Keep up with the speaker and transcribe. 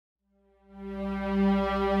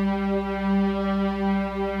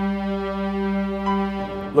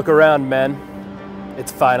Look around, men.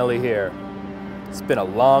 It's finally here. It's been a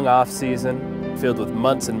long off season, filled with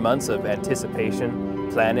months and months of anticipation,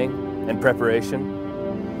 planning, and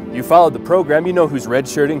preparation. You followed the program, you know who's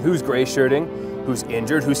redshirting, who's gray-shirting, who's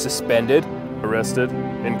injured, who's suspended, arrested,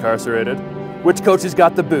 incarcerated, which coaches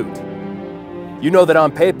got the boot. You know that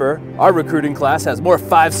on paper, our recruiting class has more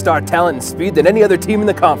 5-star talent and speed than any other team in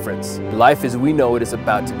the conference. Life as we know it is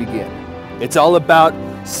about to begin. It's all about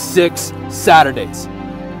 6 Saturdays.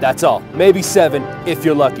 That's all. Maybe 7 if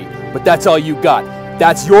you're lucky, but that's all you got.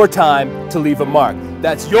 That's your time to leave a mark.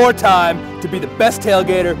 That's your time to be the best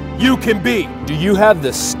tailgater you can be. Do you have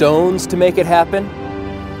the stones to make it happen?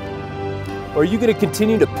 Or are you going to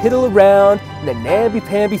continue to piddle around in the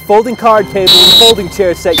namby-pamby folding card table and folding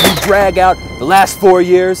chair set you drag out the last 4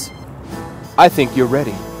 years? I think you're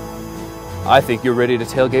ready. I think you're ready to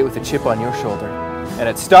tailgate with a chip on your shoulder. And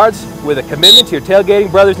it starts with a commitment to your tailgating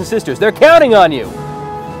brothers and sisters. They're counting on you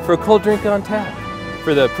for a cold drink on tap,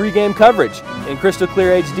 for the pregame coverage in crystal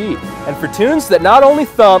clear HD, and for tunes that not only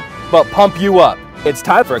thump, but pump you up. It's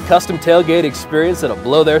time for a custom tailgate experience that'll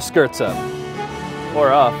blow their skirts up.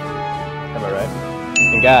 Or off. Am I right?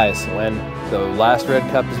 And guys, when the last red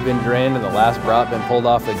cup has been drained and the last brat been pulled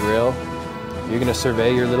off the grill, you're gonna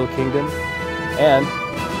survey your little kingdom, and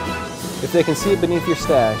if they can see it beneath your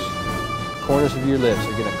stash, the corners of your lips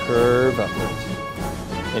are gonna curve upwards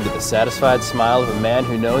into the satisfied smile of a man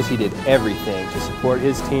who knows he did everything to support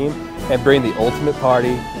his team and bring the ultimate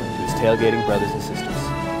party to his tailgating brothers and sisters.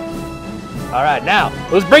 All right, now,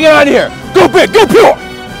 let's bring it on here. Go big, go pure!